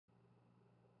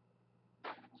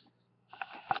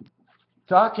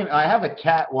talking. I have a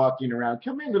cat walking around.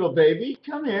 Come here, little baby.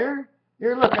 Come here.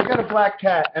 Here, look, I got a black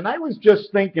cat. And I was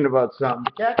just thinking about something.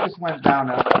 The cat just went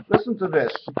down. Listen to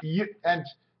this. And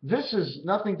this is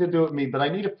nothing to do with me, but I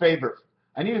need a favor.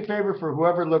 I need a favor for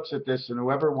whoever looks at this and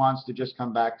whoever wants to just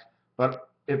come back. But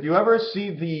if you ever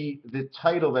see the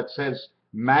title that says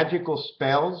magical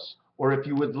spells, or if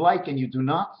you would like and you do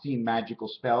not see magical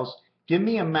spells, give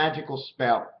me a magical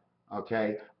spell.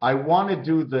 Okay, I want to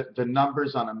do the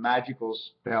numbers on a magical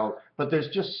spell, but there's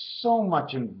just so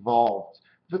much involved.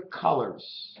 The colors.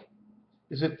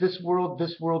 Is it this world,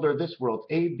 or this world?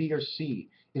 A, B, or C?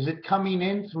 Is it coming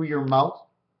in through your mouth?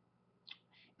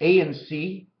 A and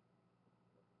C.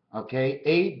 Okay,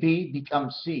 A, B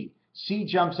becomes C. C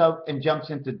jumps out and jumps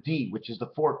into D, which is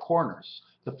the four corners.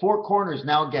 The four corners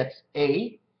now gets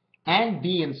A and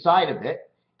B inside of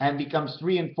it and becomes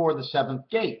 3 and 4, the seventh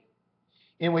gate.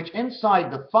 In which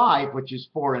inside the 5, which is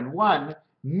 4 and 1,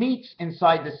 meets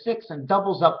inside the 6 and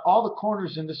doubles up all the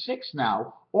corners in the 6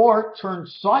 now, or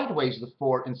turns sideways the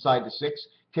 4 inside the 6,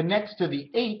 connects to the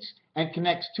 8, and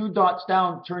connects 2 dots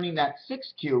down, turning that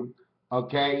 6 cube,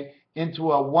 okay,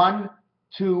 into a 1,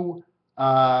 2,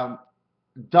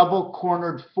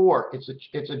 double-cornered 4.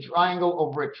 It's a triangle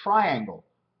over a triangle,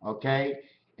 okay?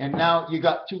 And now you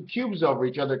got 2 cubes over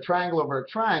each other, triangle over a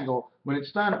triangle. When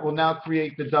it's done, it will now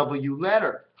create the W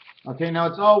letter. Okay, now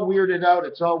it's all weirded out.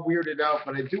 It's all weirded out,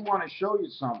 but I do want to show you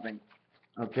something.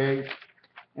 Okay,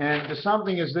 and the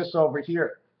something is this over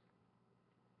here.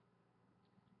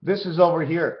 This is over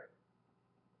here.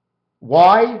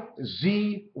 Y,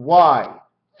 Z, Y.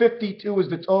 52 is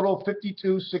the total.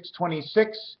 52,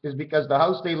 626 is because the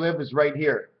house they live is right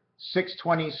here.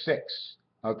 626.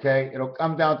 Okay, it'll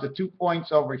come down to 2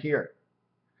 points over here.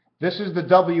 This is the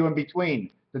W in between.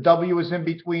 The W is in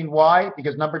between Y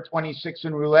because number 26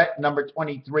 in roulette, number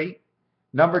 23,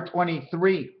 number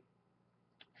 23,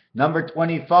 number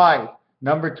 25,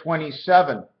 number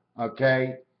 27.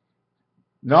 Okay,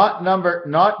 not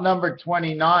number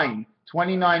 29.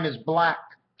 29 is black.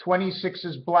 26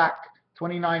 is black.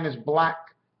 29 is black.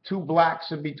 2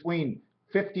 blacks in between.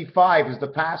 55 is the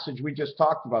passage we just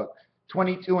talked about.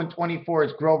 22 and 24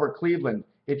 is Grover Cleveland.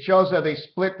 It shows how they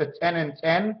split the 10 and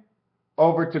 10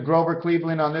 over to Grover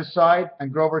Cleveland on this side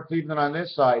and Grover Cleveland on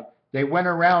this side. They went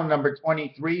around number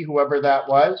 23, whoever that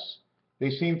was. They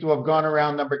seem to have gone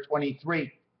around number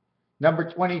 23.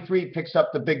 Number 23 picks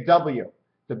up the big W.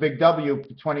 The big W,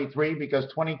 23,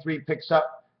 because 23 picks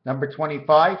up number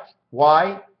 25,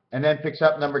 Y, and then picks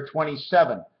up number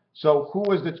 27. So who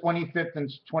was the 25th and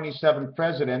 27th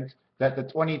president that the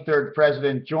 23rd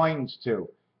president joins to,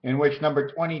 in which number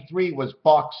 23 was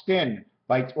boxed in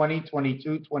by 20,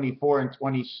 22, 24, and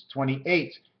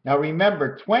 28. Now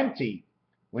remember, 20,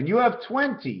 when you have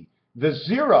 20, the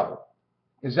 0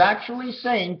 is actually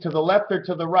saying to the left or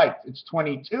to the right, it's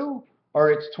 22, or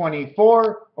it's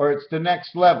 24, or it's the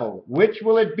next level. Which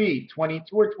will it be,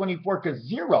 22 or 24? Because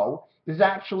 0 is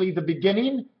actually the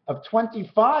beginning of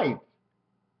 25,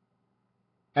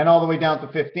 and all the way down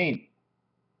to 15.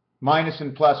 Minus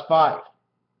and plus 5.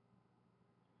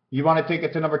 You want to take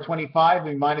it to number 25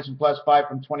 and minus and plus 5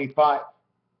 from 25.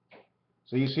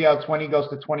 So you see how 20 goes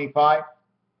to 25?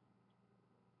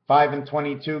 5 and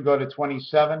 22 go to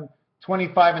 27.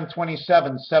 25 and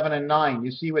 27, 7 and 9.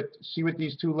 You see what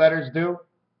these two letters do?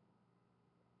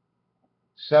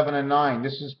 7 and 9.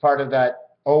 This is part of that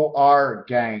OR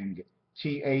gang.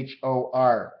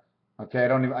 THOR. Okay,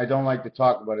 I don't like to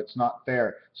talk about it. It's not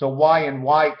fair. So Y and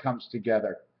Y comes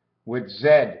together with Z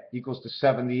equals to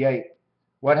 78.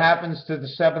 What happens to the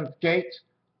 7th gate?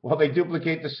 Well, they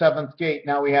duplicate the 7th gate.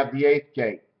 Now we have the 8th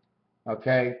gate.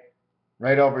 Okay,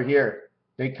 right over here.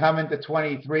 They come into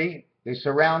 23. They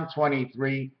surround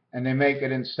 23, and they make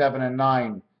it in 7 and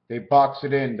 9. They box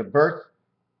it in, the birth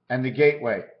and the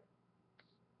gateway.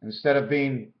 Instead of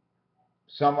being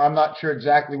I'm not sure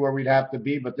exactly where we'd have to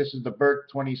be, but this is the birth,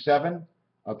 27.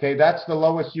 Okay, that's the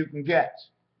lowest you can get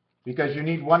because you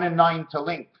need 1 and 9 to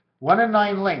link. 1 and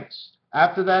 9 links.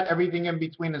 After that, everything in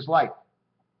between is life.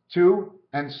 2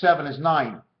 and 7 is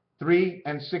 9. 3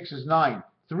 and 6 is 9.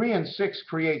 3 and 6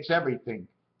 creates everything.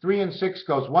 3 and 6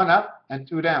 goes 1 up and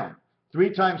 2 down.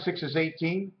 3 times 6 is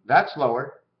 18. That's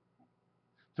lower.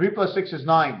 3 plus 6 is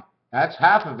 9. That's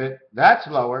half of it. That's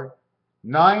lower.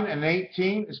 9 and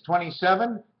 18 is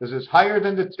 27. This is higher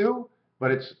than the 2,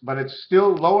 but it's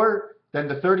still lower than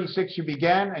the 36 you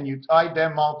began, and you tied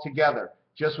them all together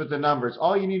just with the numbers.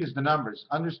 All you need is the numbers.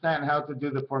 Understand how to do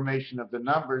the formation of the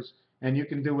numbers, and you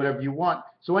can do whatever you want.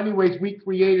 So anyways, we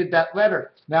created that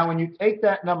letter. Now, when you take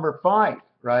that number 5,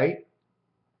 right,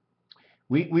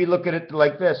 we look at it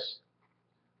like this.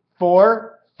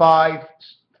 4, 5,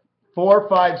 4,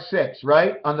 5, 6,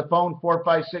 right? On the phone, 4,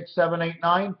 5, 6, 7, 8,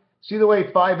 9. See the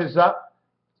way 5 is up?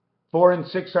 4 and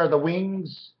 6 are the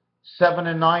wings. 7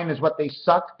 and 9 is what they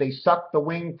suck. They suck the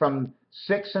wing from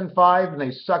 6 and 5, and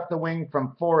they suck the wing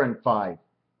from 4 and 5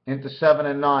 into 7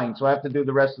 and 9. So I have to do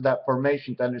the rest of that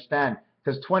formation to understand,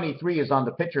 because 23 is on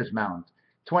the pitcher's mound.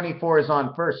 24 is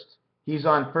on first. He's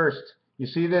on first. You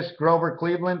see this Grover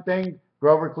Cleveland thing?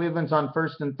 Grover Cleveland's on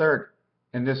first and third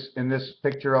in this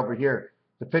picture over here.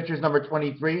 The pitcher's number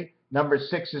 23. Number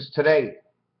 6 is today.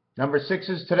 Number 6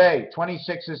 is today.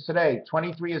 26 is today.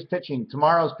 23 is pitching.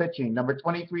 Tomorrow's pitching. Number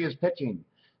 23 is pitching.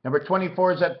 Number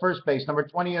 24 is at first base. Number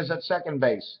 20 is at second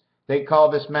base. They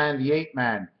call this man the 8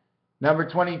 man. Number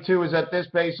 22 is at this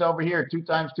base over here. 2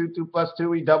 times 2, 2 plus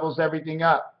 2. He doubles everything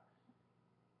up.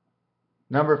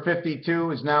 Number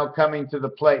 52 is now coming to the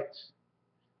plate.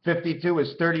 52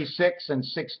 is 36 and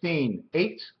 16.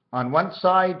 8 on one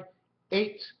side,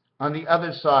 8 on the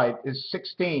other side is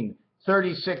 16.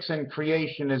 36 in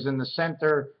creation is in the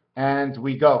center, and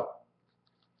we go.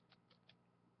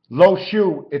 Low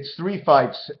shoe, it's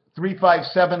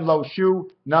 357 low shoe.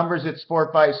 Numbers, it's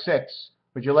 456.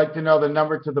 Would you like to know the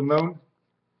number to the moon?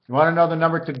 You want to know the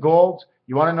number to gold?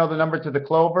 You want to know the number to the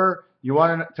clover? You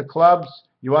want to clubs?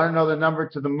 You want to know the number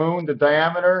to the moon, the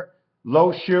diameter?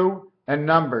 Low shoe and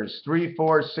numbers, 3,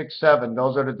 4, 6, 7.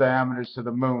 Those are the diameters to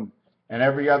the moon. And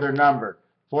every other number.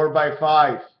 4 by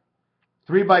 5.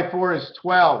 3 by 4 is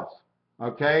 12.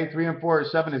 Okay, 3 and 4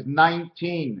 is 7 is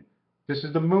 19. This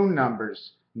is the moon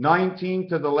numbers. 19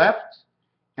 to the left,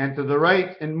 and to the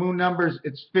right in moon numbers,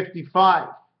 it's 55.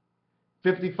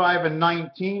 55 and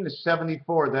 19 is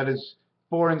 74. That is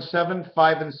 4 and 7.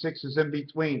 5 and 6 is in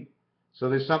between. So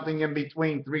there's something in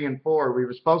between 3 and 4. We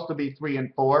were supposed to be 3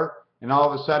 and 4, and all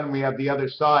of a sudden we have the other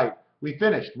side. We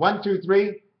finished. 1, 2,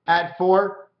 3, add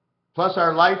 4, plus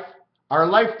our life. Our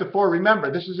life to 4,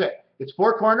 remember, this is it. It's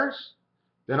 4 corners,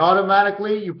 then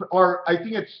automatically, or I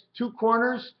think it's 2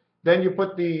 corners, then you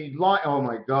put the line. Oh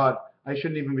my God, I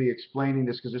shouldn't even be explaining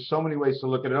this because there's so many ways to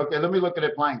look at it. Okay, let me look at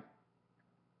it blank.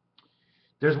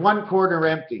 There's 1 corner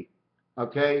empty,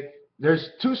 okay? There's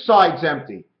 2 sides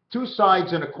empty, 2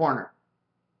 sides in a corner.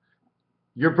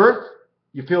 Your birth,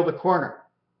 you feel the corner.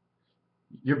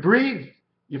 You breathe,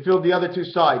 you feel the other 2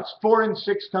 sides. 4 and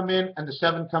 6 come in, and the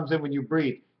 7 comes in when you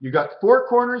breathe. You got 4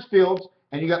 corners filled,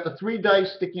 and you got the 3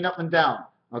 dice sticking up and down.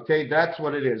 Okay, that's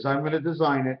what it is. I'm going to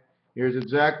design it. Here's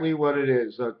exactly what it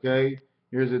is, okay?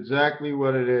 Here's exactly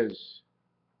what it is.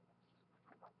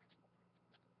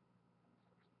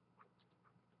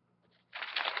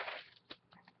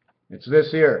 It's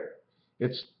this here.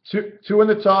 It's 2 in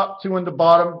the top, 2 in the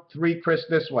bottom, 3 criss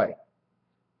this way.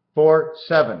 4,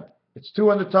 7. It's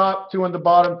 2 on the top, 2 on the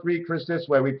bottom, 3 criss this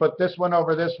way. We put this one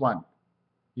over this one.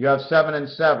 You have 7 and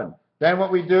 7. Then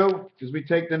what we do is we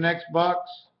take the next box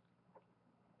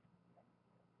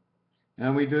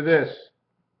and we do this.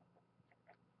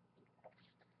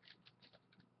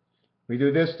 We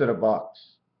do this to the box.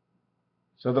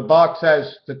 So the box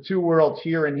has the 2 worlds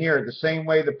here and here. The same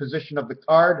way the position of the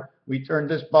card, we turn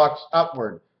this box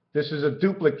upward. This is a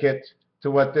duplicate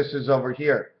to what this is over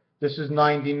here. This is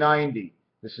 90-90.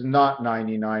 This is not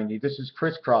 90-90. This is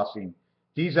crisscrossing.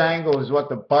 These angles is what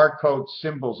the barcode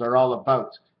symbols are all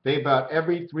about. They about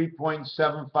every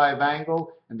 3.75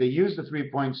 angle, and they use the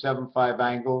 3.75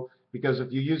 angle because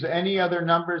if you use any other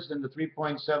numbers than the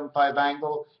 3.75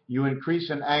 angle, you increase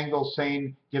an angle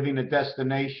saying giving a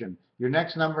destination. Your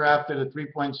next number after the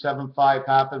 3.75,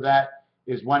 half of that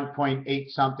is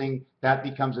 1.8 something. That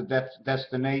becomes a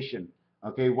destination.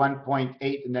 Okay,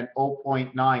 1.8 and then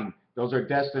 0.9. Those are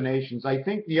destinations. I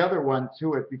think the other one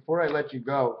to it, before I let you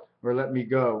go, or let me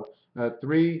go,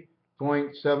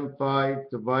 3.75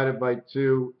 divided by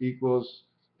 2 equals,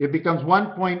 it becomes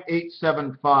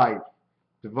 1.875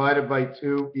 divided by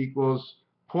 2 equals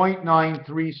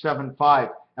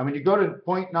 0.9375. And when you go to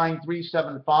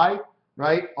 0.9375,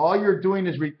 right, all you're doing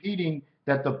is repeating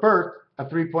that the birth of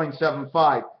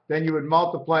 3.75. Then you would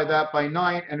multiply that by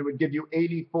 9, and it would give you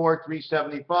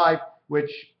 84,375,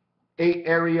 which 8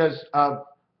 areas of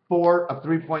 4 of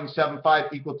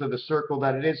 3.75 equal to the circle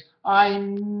that it is. I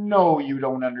know you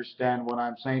don't understand what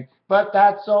I'm saying, but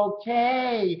that's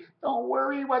okay. Don't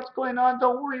worry what's going on.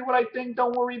 Don't worry what I think.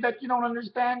 Don't worry that you don't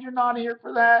understand. You're not here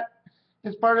for that.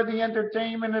 It's part of the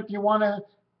entertainment. If you want to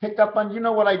pick up on, you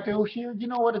know what I do here. You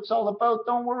know what it's all about.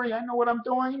 Don't worry. I know what I'm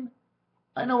doing.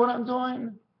 I know what I'm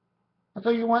doing. I'll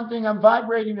tell you one thing. I'm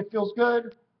vibrating. It feels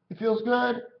good. It feels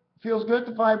good. It feels good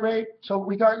to vibrate. So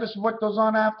regardless of what goes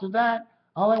on after that,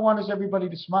 all I want is everybody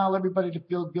to smile, everybody to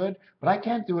feel good. But I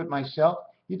can't do it myself.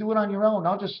 You do it on your own.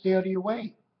 I'll just stay out of your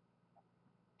way.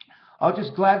 I'll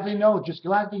just gladly know,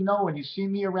 when you see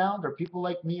me around or people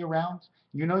like me around,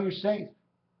 you know you're safe.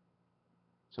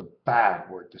 It's a bad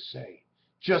word to say.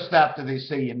 Just after they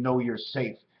say you know you're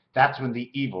safe, that's when the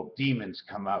evil demons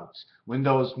come out. When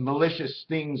those malicious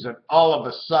things, and all of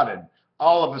a sudden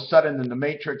in the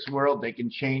Matrix world, they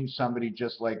can change somebody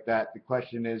just like that. The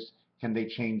question is, can they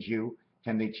change you?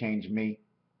 Can they change me?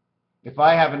 If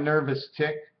I have a nervous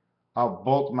tick, I'll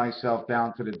bolt myself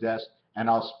down to the desk and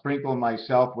I'll sprinkle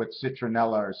myself with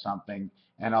citronella or something,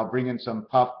 and I'll bring in some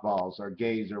puffballs or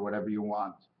gaze or whatever you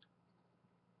want.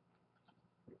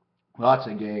 Lots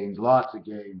of games, lots of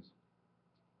games.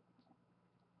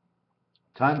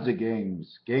 Tons of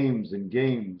games, games and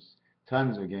games,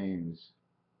 tons of games.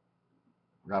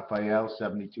 Raphael,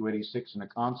 7286 in the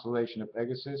constellation of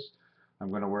Pegasus.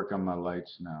 I'm going to work on my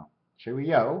lights now.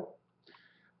 Cheerio.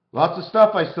 Lots of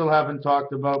stuff I still haven't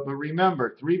talked about, but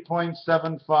remember,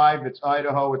 3.75, it's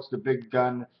Idaho, it's the big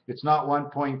gun. It's not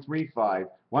 1.35.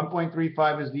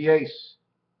 1.35 is the ace,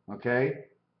 okay?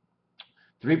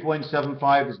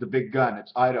 3.75 is the big gun,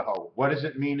 it's Idaho. What does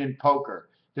it mean in poker?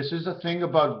 This is a thing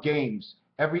about games.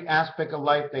 Every aspect of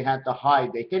life they had to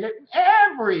hide. They hid it in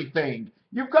everything.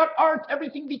 You've got art,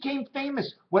 everything became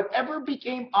famous. Whatever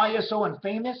became ISO and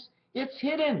famous, it's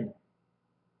hidden.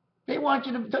 They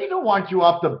don't want you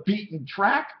off the beaten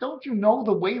track. Don't you know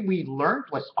the way we learned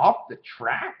was off the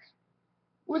track?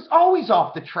 It was always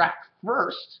off the track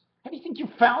first. How do you think you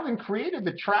found and created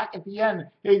the track at the end?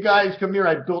 Hey guys, come here.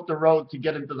 I built the road to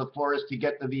get into the forest to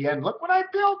get to the end. Look what I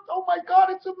built. Oh my God,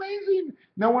 it's amazing.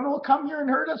 No one will come here and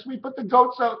hurt us. We put the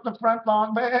goats out in the front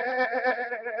lawn.